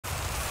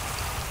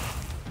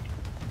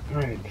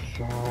Alright,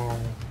 so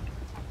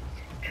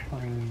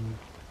train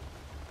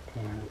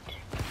that.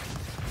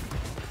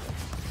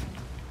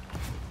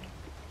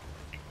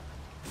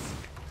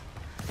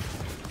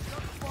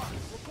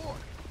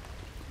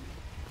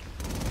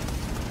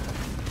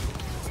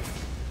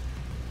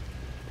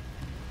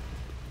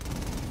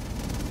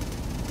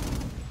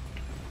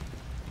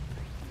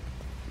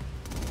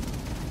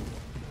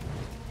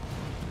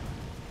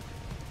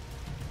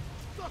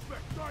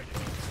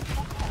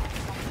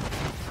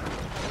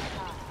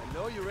 I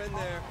know you're in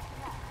there.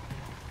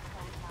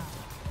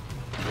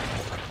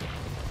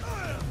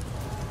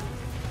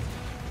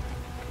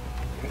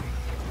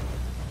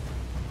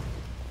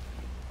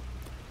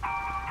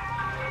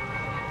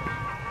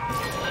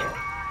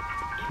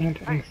 Can't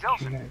Hey, execute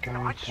Delson, that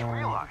guy. I just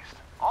realized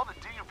all the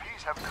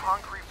DUPs have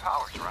concrete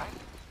powers, right?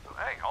 So,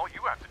 hey, all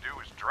you have to do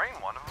is drain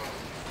one of them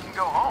and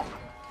go home.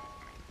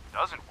 If it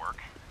doesn't work,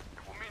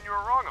 it will mean you were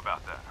wrong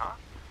about that, huh?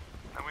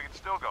 Then we can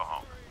still go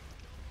home.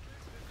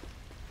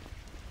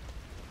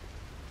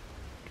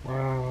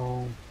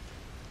 Well,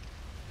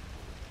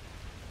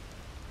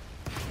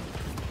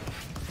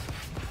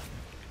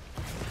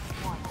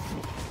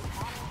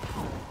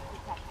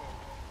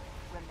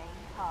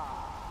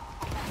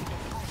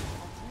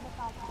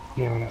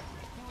 yeah, that.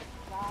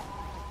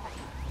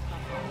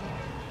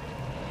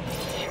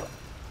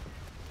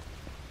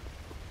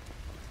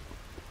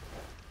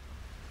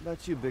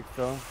 About you, big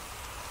fella.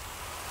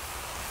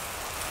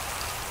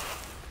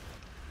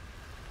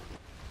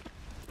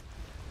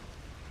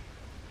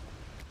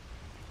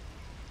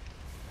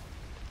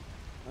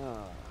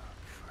 Oh,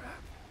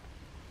 crap.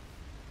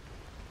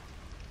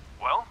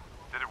 Well,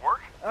 did it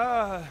work?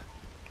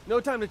 No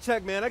time to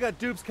check, man. I got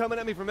dupes coming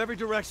at me from every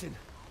direction.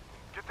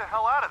 Get the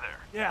hell out of there.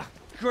 Yeah,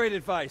 great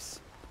advice.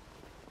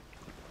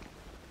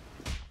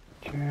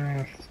 Just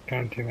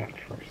gotta do that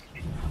first.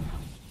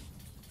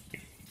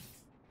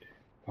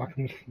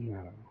 Welcome to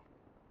Seattle.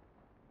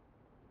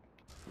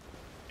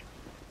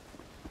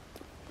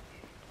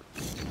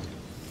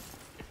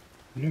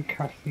 New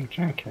custom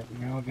jacket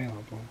now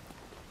available.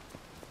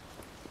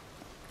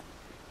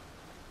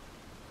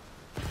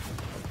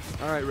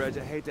 Alright, Reg,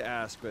 I hate to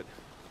ask, but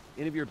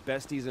any of your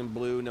besties in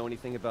blue know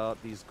anything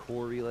about these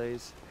core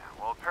relays? Yeah,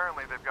 well,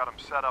 apparently they've got them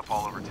set up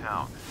all over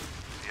town.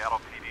 Seattle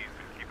PD's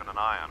been keeping an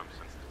eye on them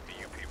since the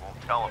DUP won't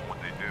tell them what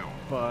they do.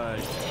 But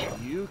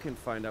you can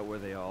find out where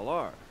they all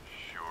are.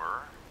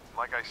 Sure.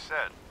 Like I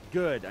said.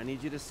 Good. I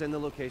need you to send the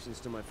locations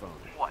to my phone.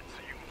 What,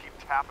 so you can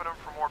keep tapping them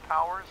for more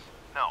powers?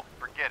 No,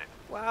 forget it.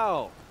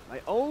 Wow.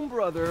 My own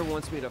brother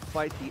wants me to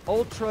fight the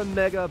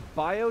ultra-mega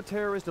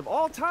bioterrorist of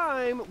all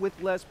time with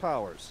less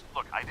powers.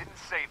 Look, I didn't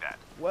say that.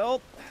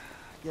 Well,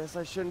 guess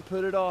I shouldn't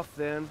put it off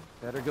then.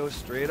 Better go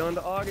straight on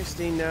to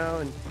Augustine now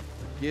and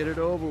get it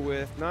over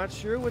with. Not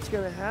sure what's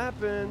gonna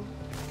happen.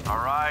 All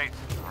right,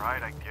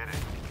 I get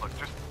it. Look,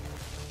 just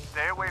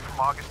stay away from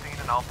Augustine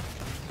and I'll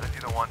send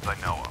you the ones I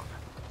know of.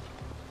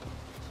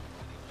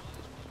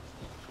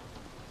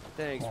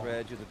 Thanks,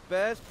 Reg. You're the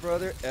best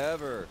brother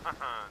ever.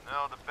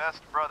 No, the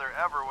best brother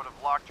ever would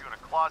have locked you in a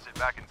closet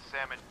back in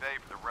Salmon Bay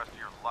for the rest of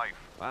your life.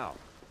 Wow.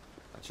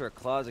 Not sure a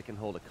closet can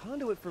hold a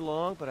conduit for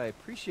long, but I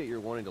appreciate your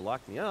wanting to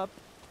lock me up.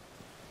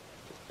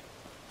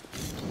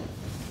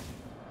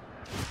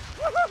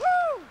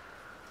 Woo-hoo-hoo!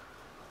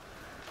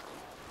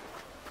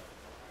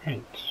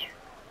 Right.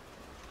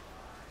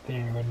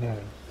 There it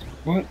is.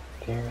 What?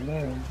 There it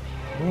is.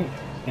 What?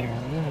 There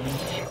it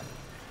is.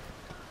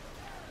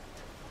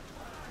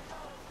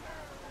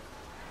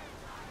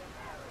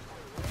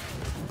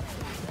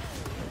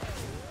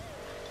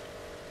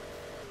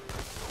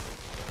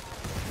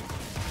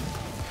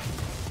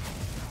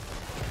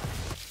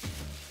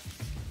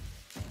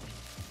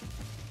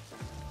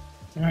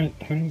 Alright,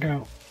 time to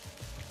go.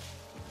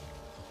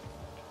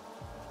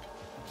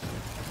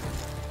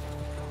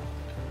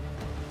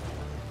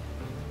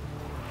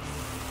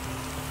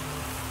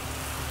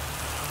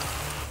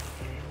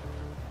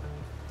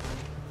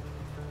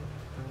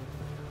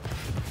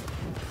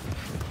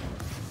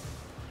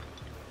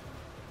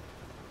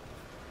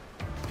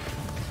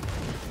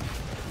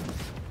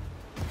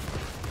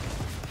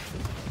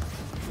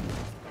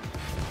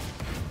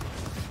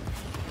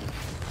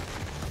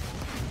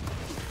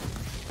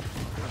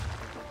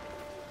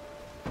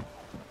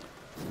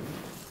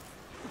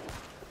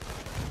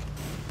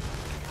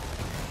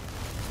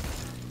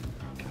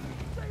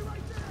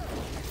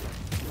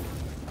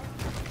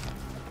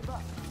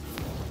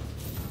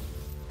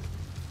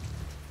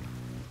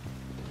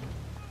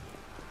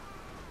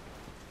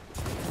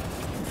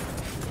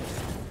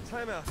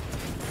 Time out. Go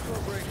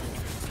break.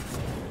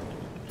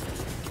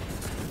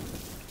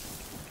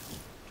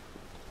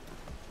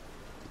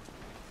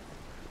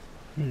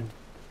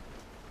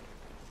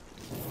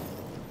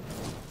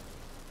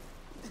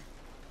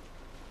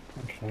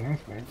 Okay,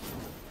 that's nice.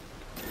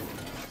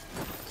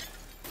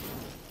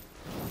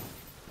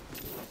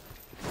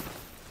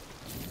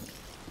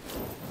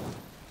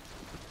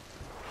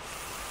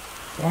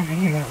 Oh,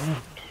 hey, that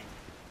worked.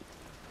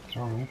 What's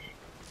wrong with?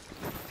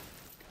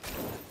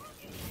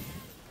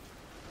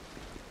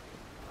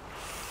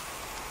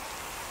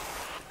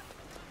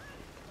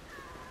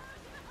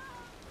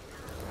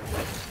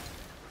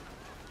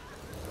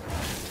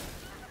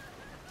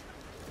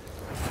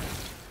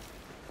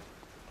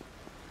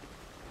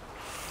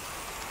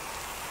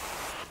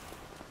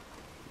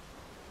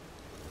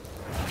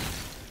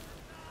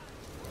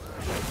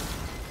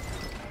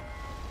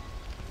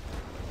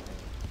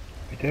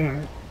 did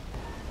it.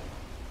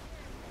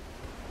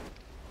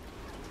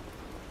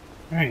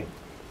 Alright,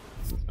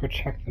 let's go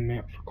check the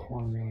map for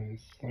core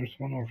relays. There's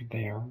one over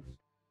there,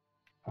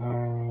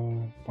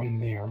 one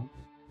there,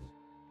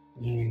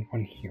 and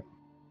one here.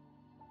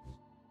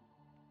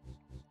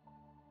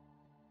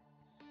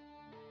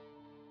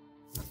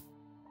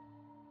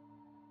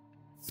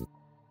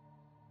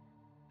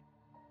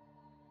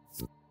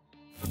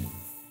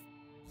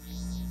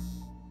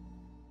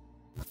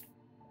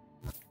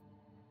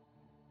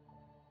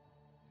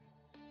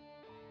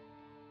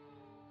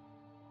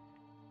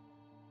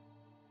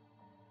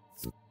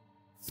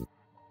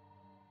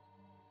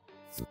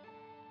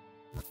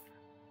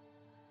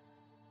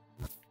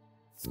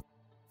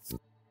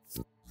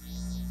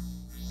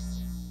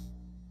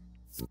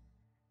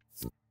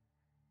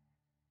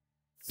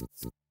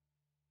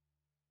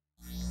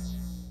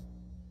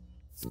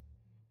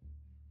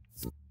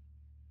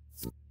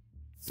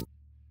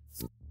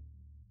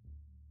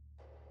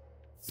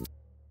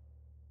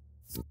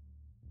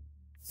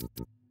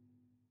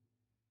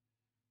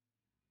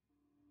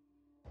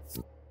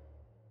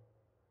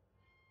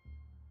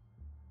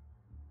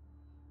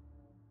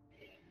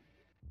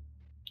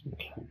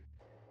 Okay.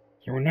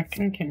 Yeah, we're not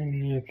gonna get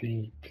any of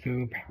the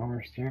blue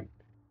powers yet,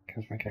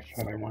 because like I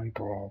said, I want to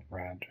go all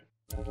red.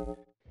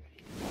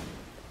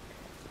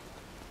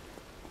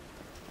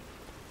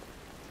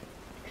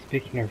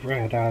 Speaking of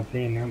red,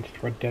 they announced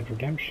Red Dead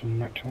Redemption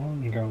not too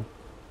long ago.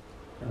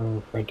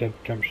 Or Red Dead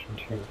Redemption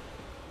 2.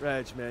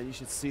 Reg, man, you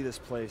should see this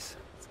place.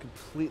 It's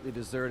completely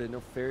deserted. No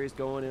ferries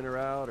going in or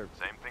out, or...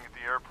 Same thing at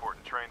the airport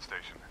and train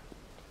station.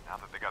 Now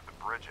that they got the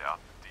bridge out,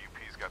 the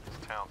DUP's got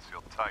this town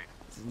sealed tight.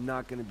 It's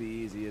not gonna be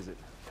easy, is it?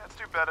 Yeah, it's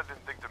too bad I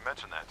didn't think to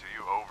mention that to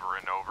you over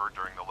and over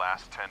during the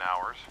last 10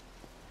 hours.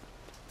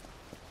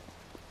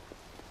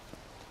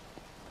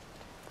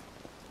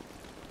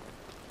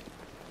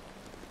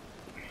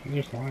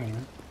 There's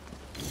lying.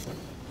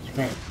 That's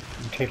right,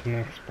 I'm taking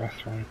the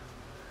expressway.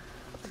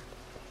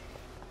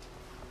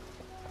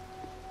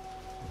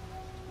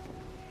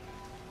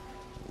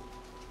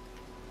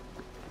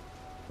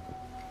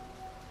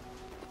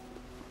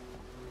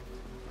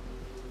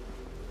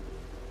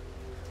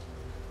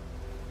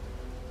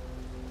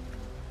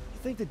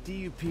 You think the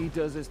DUP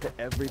does this to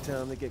every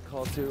town they get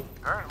called to?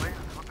 Apparently,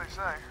 that's what they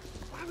say.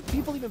 Why would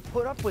people even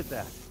put up with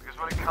that? Because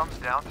when it comes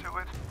down to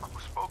it,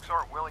 most folks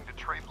aren't willing to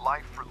trade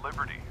life for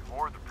liberty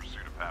or the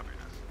pursuit of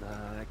happiness.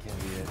 Nah, that can't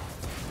be it.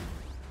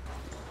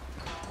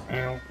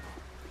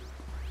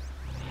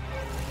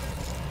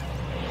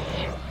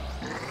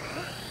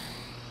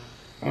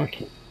 Ow.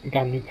 Okay, we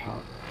got a new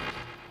power.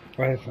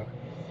 What is it?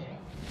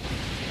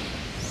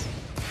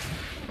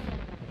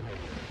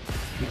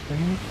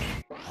 Nothing?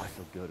 Oh, I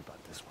feel good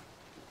about this one.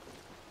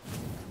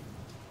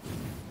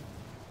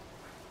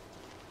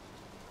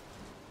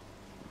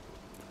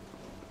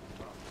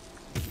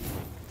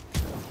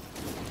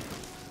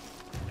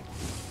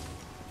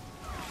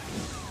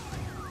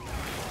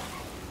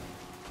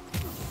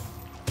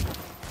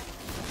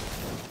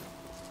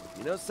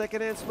 You know,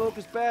 secondhand smoke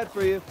is bad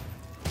for you.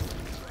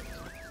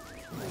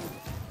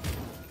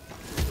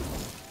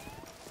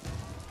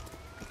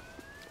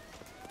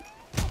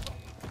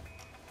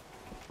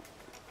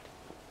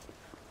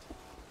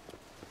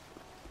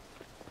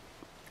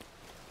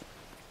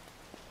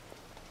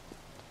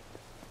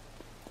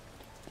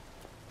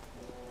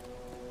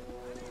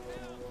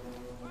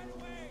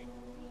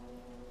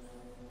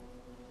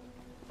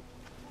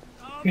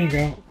 Here you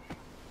go.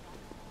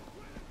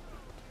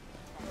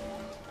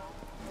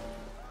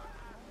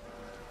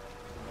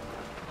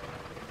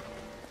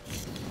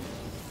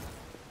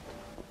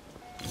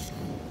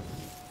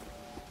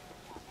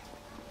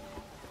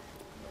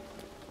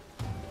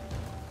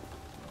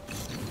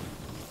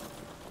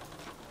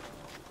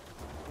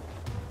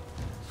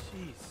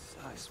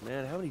 Jesus,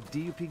 man, how many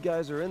DUP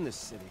guys are in this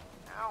city?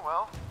 Yeah,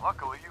 well,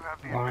 luckily you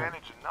have the Wow.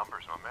 advantage in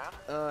numbers, my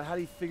man. How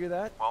do you figure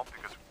that? Well,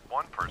 because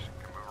one person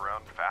can move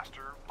around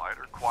faster,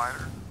 lighter,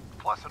 quieter.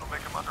 Plus, it'll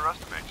make them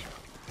underestimate you.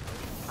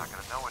 You're not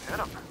gonna know what hit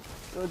them.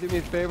 You want to do me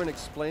a favor and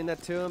explain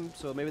that to them,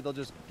 so maybe they'll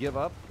just give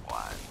up?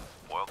 Why?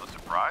 Spoil the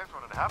surprise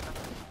when it happens.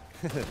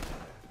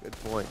 Good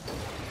point.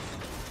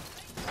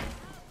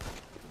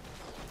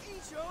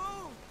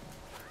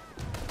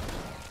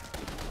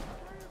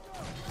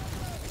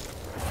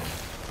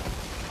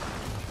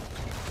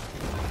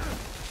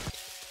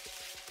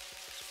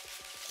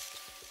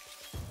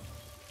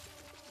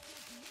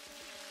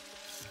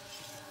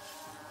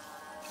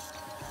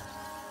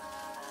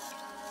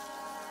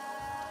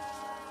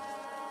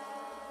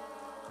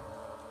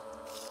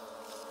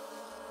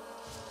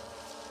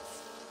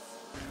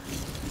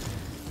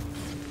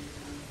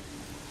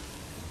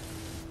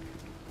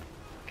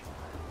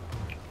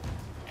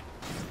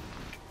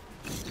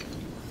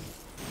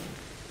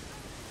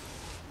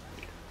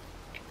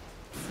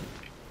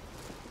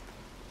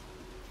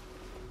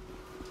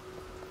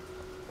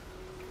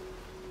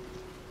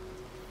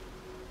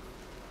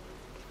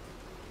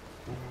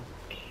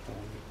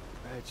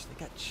 Reg, they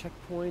got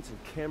checkpoints and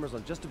cameras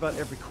on just about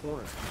every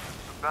corner.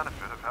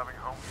 benefit of having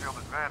home field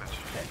advantage.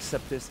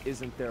 Except this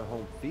isn't their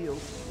home field.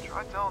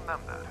 Try telling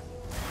them that.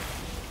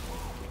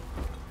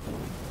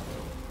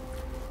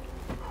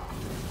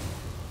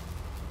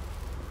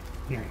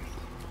 Nice.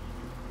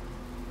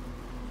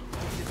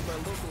 It's my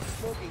local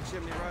smoking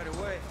chimney right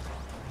away.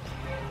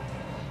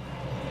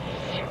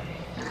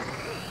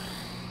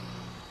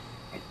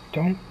 I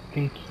don't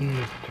think he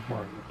needs to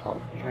worry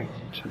about night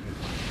chimneys.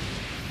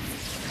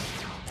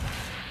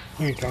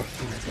 Here we go,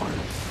 see one.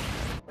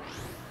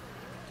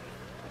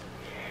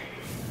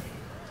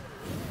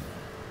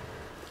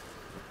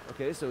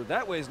 Okay, so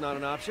that way's not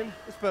an option.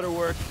 This better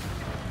work.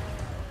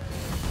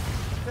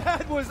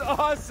 That was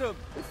awesome!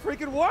 It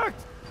freaking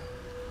worked!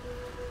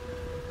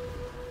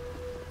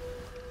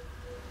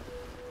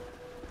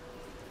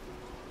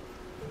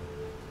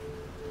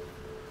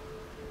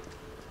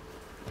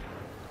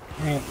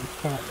 Alright,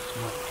 let's go out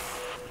smoke.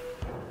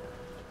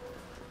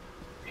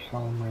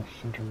 Follow my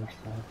center missiles.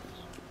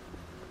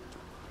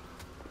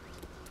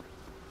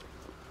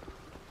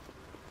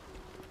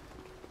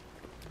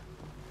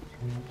 So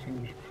looks like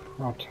there's a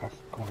protest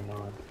going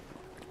on.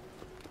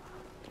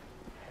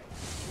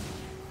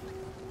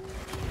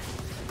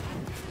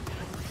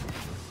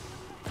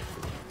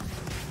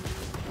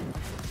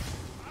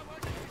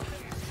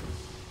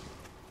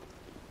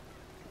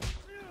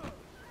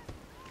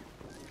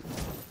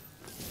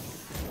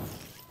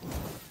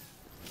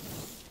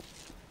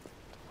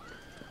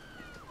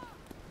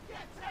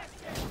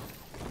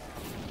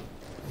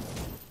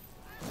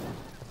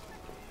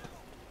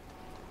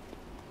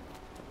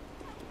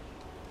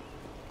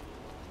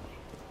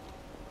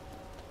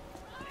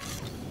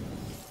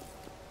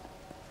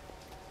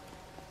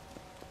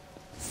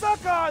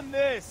 Suck on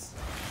this!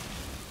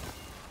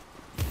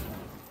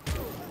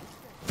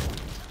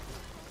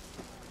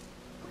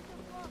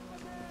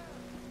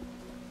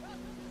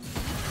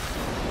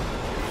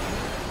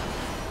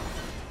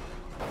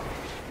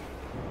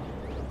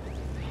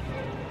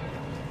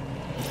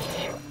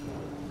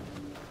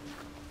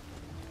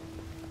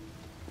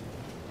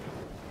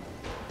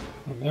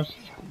 Oh, there's a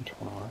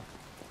Centaur.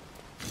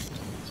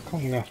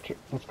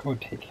 Let's go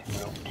take him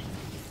out.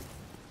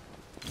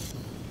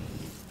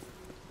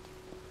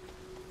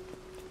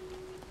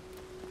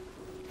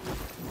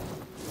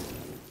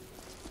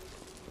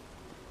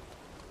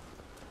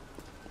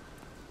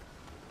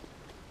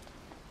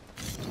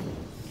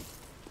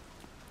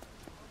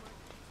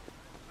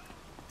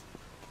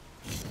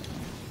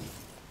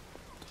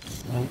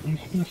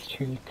 inFAMOUS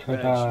 2, you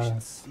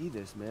could see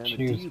this, man.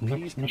 choose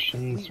mixed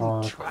missions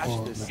or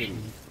core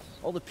missions.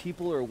 All the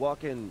people are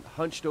walking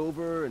hunched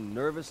over and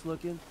nervous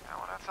looking. Yeah,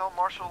 well, that's how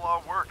martial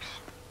law works.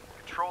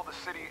 Control the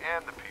city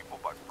and the people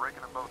by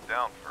breaking them both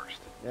down first.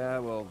 Yeah,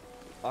 well,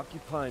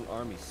 occupying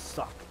armies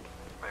suck.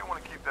 You may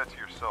want to keep that to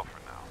yourself for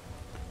now.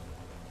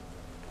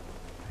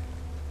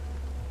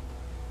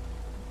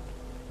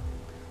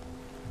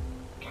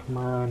 Come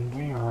on,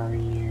 where are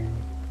you?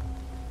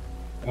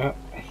 Oh,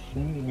 I see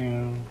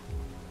you.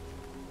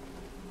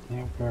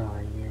 Yeah, where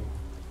are you?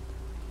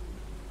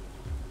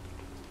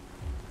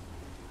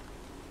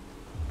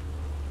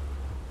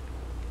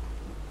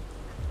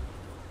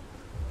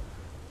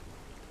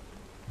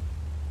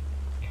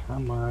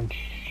 Come on,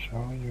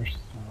 show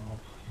yourself.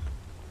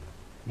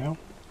 No?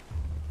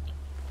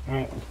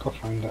 Alright, let's go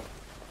find it.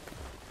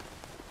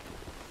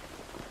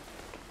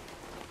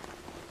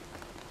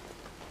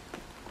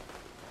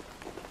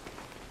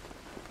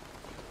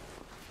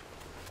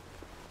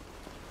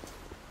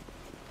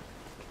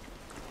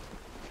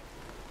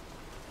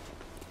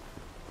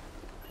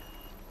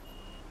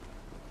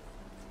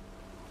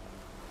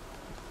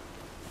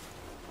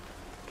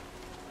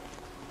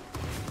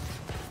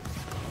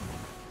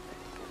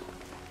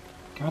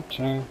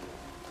 Gotcha.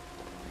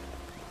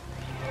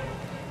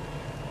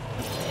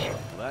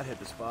 Well, that hit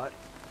the spot.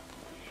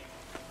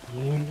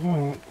 You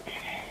know it.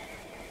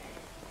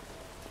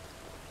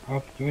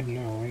 Hope you would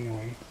know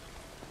anyway.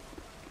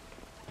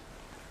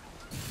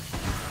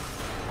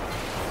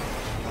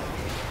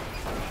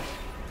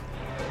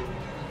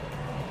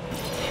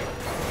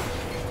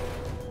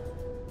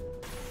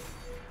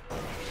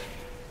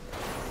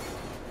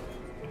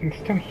 You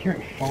can still hear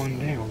it falling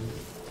down.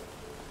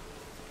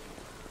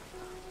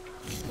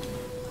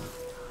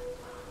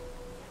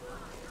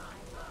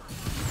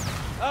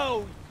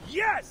 Oh,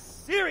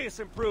 yes! Serious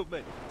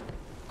improvement!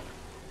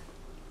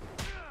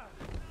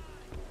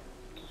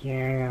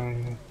 Yeah,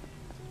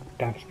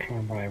 that's kind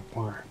of what I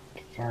want.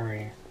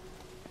 Sorry.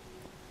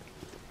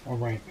 Oh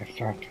right, I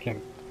still have to get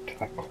to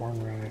that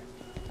corner.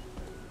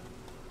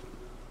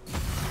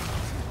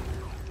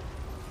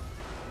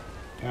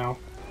 Now.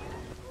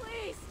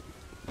 Please.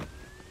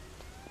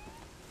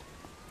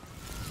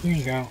 Here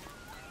you go.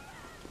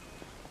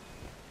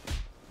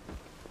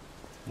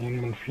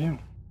 And one for you.